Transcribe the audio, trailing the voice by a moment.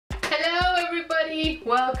everybody,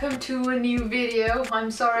 welcome to a new video.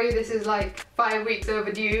 I'm sorry this is like 5 weeks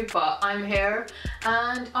overdue, but I'm here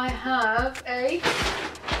and I have a,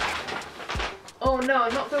 oh no,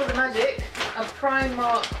 not filled with magic, a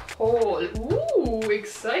Primark haul. Ooh,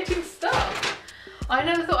 exciting stuff. I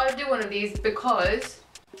never thought I'd do one of these because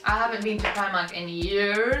I haven't been to Primark in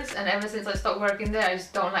years, and ever since I stopped working there I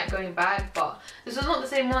just don't like going back. But this was not the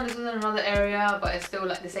same one, this was in another area, but it's still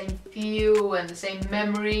like the same feel and the same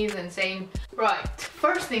memories and same... Right,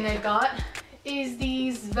 first thing I got is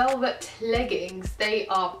these velvet leggings. They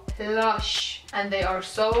are plush and they are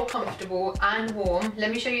so comfortable and warm.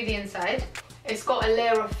 Let me show you the inside. It's got a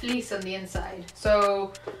layer of fleece on the inside,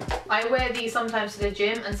 so I wear these sometimes to the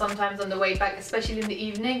gym and sometimes on the way back, especially in the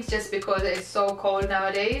evenings, just because it is so cold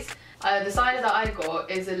nowadays. The size that I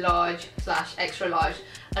got is a large / extra large,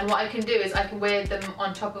 and what I can do is I can wear them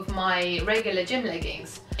on top of my regular gym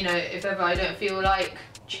leggings, you know, if ever I don't feel like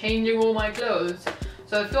changing all my clothes.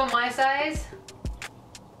 So if you're my size,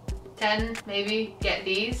 10 maybe, get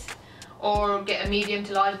these. Or get a medium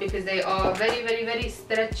to large because they are very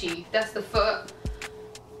stretchy. That's the foot,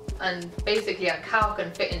 and basically a cow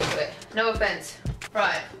can fit into it. No offense.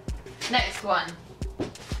 Right, next one.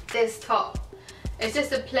 This top. It's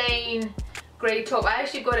just a plain grey top. I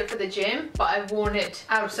actually got it for the gym, but I've worn it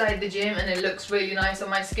outside the gym and it looks really nice on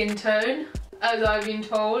my skin tone, as I've been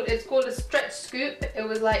told. It's called a stretch scoop. It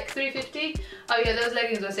was like $3.50. Oh yeah, those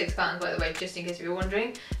leggings were £6 by the way, just in case you were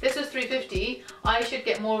wondering. This was $3.50. I should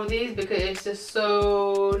get more of these because it's just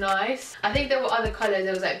so nice. I think there were other colours.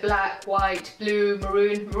 There was like black, white, blue,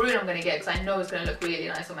 maroon. Maroon I'm gonna get because I know it's gonna look really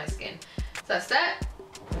nice on my skin. So that's that.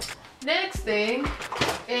 Next thing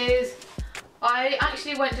is I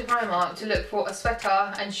actually went to Primark to look for a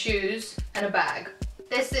sweater and shoes and a bag.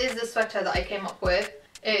 This is the sweater that I came up with.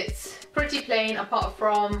 It's pretty plain apart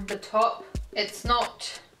from the top. It's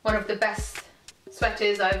not one of the best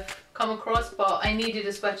sweaters I've come across, but I needed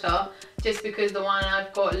a sweater just because the one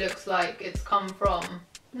I've got looks like it's come from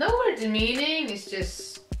nowhere demeaning. It's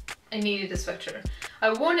just I needed a sweater.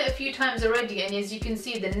 I've worn it a few times already, and as you can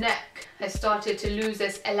see the neck has started to lose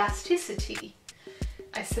its elasticity.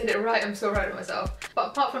 I said it right, I'm so proud of myself. But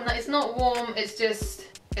apart from that, it's not warm, it's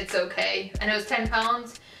just, it's okay. And it was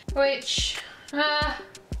 £10, which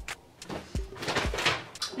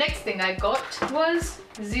next thing I got was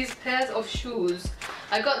these pairs of shoes.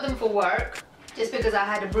 I got them for work just because I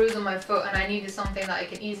had a bruise on my foot and I needed something that I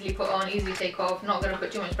can easily put on, easily take off. Not gonna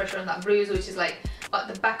put too much pressure on that bruise, which is like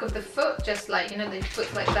at the back of the foot, just like, you know, the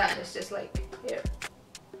foot's like that and it's just like here.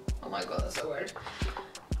 Oh my god, that's so weird.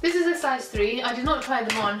 This is a size 3. I did not try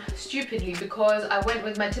them on stupidly because I went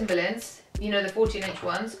with my Timberlands, you know, the 14-inch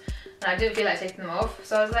ones, and I didn't feel like taking them off.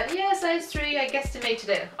 So I was like, yeah, size 3, I guesstimated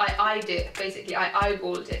it. I eyed it, basically. I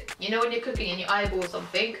eyeballed it. You know when you're cooking and you eyeball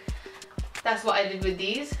something? That's what I did with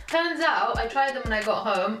these. Turns out, I tried them when I got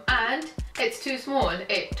home and it's too small.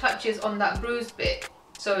 It touches on that bruised bit.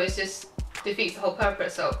 So it just defeats the whole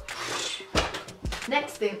purpose. So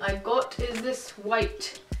next thing I got is this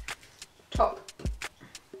white top.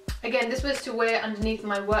 Again, this was to wear underneath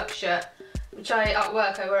my work shirt, which at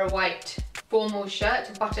work I wear a white formal shirt,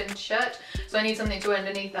 a buttoned shirt, so I need something to wear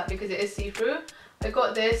underneath that because it is see-through. I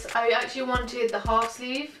got this. I actually wanted the half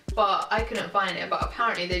sleeve, but I couldn't find it, but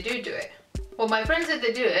apparently they do it. Well, my friend said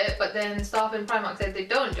they do it, but then staff in Primark said they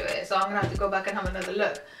don't do it, so I'm gonna have to go back and have another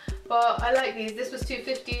look. But I like these. This was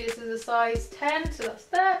 $2.50, this is a size 10, so that's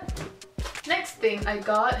that. Next thing I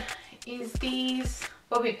got is these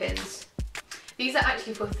bobby pins. These are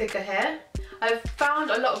actually for thicker hair. I've found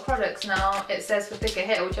a lot of products now it says for thicker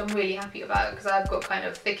hair, which I'm really happy about because I've got kind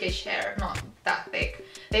of thickish hair, not that thick.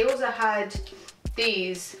 They also had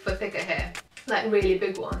these for thicker hair, like really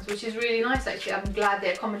big ones, which is really nice actually. I'm glad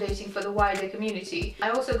they're accommodating for the wider community. I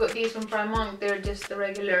also got these from Primark. They're just the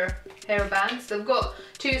regular hair bands. They've got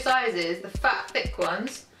 2 sizes, the fat thick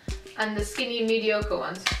ones and the skinny mediocre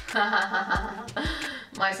ones.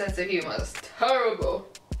 My sense of humour is terrible.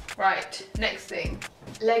 Right, next thing,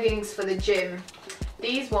 leggings for the gym.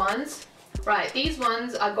 These ones, right, these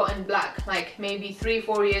ones I got in black like maybe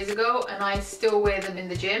 3-4 years ago, and I still wear them in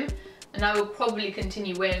the gym, and I will probably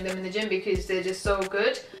continue wearing them in the gym because they're just so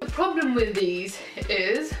good. The problem with these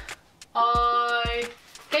is I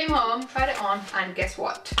came home, tried it on, and guess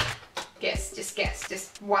what? Guess,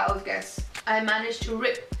 just wild guess. I managed to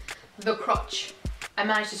rip the crotch. I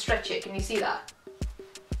managed to stretch it, can you see that?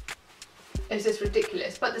 It's just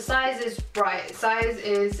ridiculous, but the size is right. Size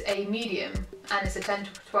is a medium and it's a 10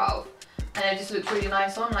 to 12, and it just looks really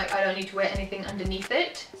nice on. Like I don't need to wear anything underneath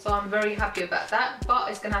it, so I'm very happy about that. But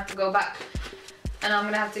it's gonna have to go back and I'm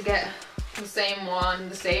gonna have to get the same one,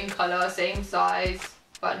 the same color, same size,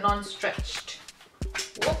 but non-stretched.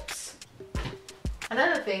 Whoops.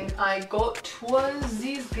 Another thing I got was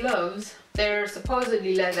these gloves. They're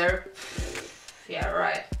supposedly leather. Yeah,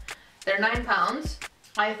 right. They're £9.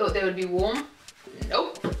 I thought they would be warm.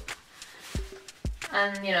 Nope.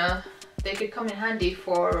 And you know, they could come in handy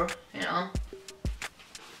for, you know.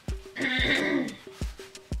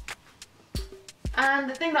 And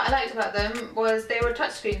the thing that I liked about them was they were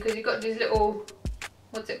touchscreen, because you got these little,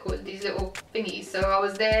 what's it called, these little thingies. So I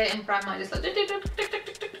was there in Primark just like,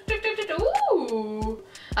 ooh.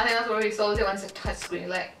 I think that's what really sold it when it's a touchscreen.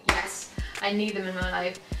 Like, yes, I need them in my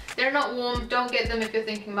life. They're not warm, don't get them if you're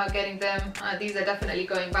thinking about getting them. These are definitely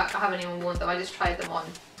going back. I haven't even worn them, I just tried them on.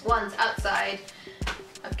 One's outside.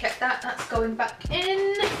 I've kept that, that's going back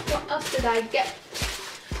in. What else did I get?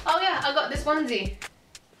 Oh yeah, I got this onesie.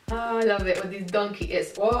 Oh, I love it with these donkey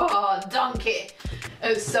ears. Whoa, donkey!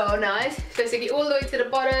 It's so nice. It's basically all the way to the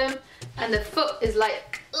bottom, and the foot is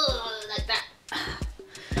like that.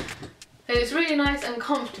 And it's really nice and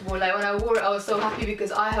comfortable. Like when I wore it, I was so happy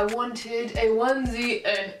because I have wanted a onesie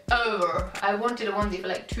and ever. I wanted a onesie for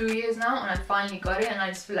like 2 years now, and I finally got it, and I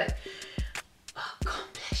just feel like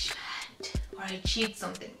accomplishment, or I achieved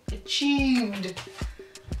something. Achieved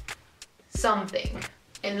something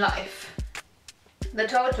in life. The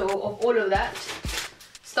total of all of that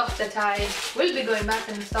stuff that I will be going back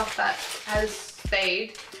and stuff that has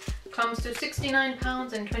stayed comes to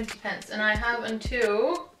 £69.20, and I have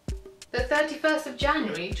until the 31st of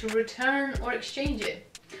January to return or exchange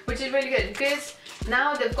it, which is really good because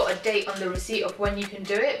now they've got a date on the receipt of when you can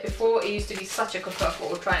do it. Before, it used to be such a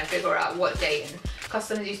kerfuffle trying to figure out what date, and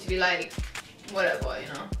customs used to be like, whatever, you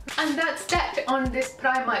know. And that's that on this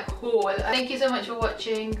Primark haul. Thank you so much for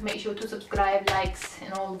watching. Make sure to subscribe, likes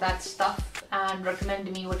and all that stuff, and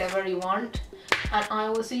recommend me whatever you want, and I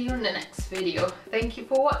will see you in the next video. Thank you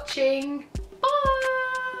for watching. Bye.